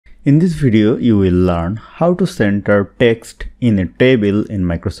In this video, you will learn how to center text in a table in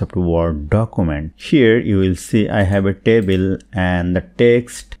Microsoft Word document. Here you will see I have a table and the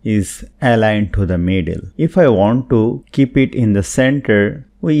text is aligned to the middle. If I want to keep it in the center,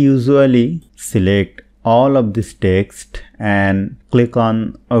 we usually select all of this text and click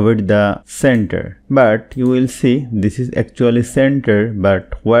on over the center. But you will see this is actually center,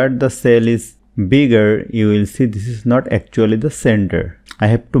 but where the cell is bigger, you will see this is not actually the center. I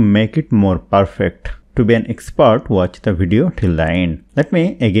have to make it more perfect. To be an expert, watch the video till the end. Let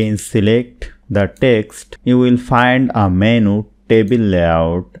me again select the text. You will find a menu, table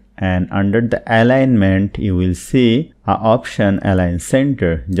layout, and under the alignment you will see a option align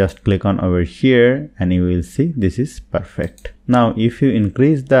center. Just click on over here and you will see this is perfect. Now if you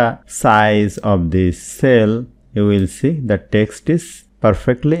increase the size of this cell, you will see the text is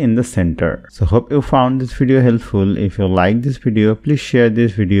perfectly in the center. So hope you found this video helpful. If you like this video, please share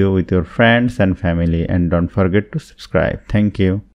this video with your friends and family and don't forget to subscribe. Thank you.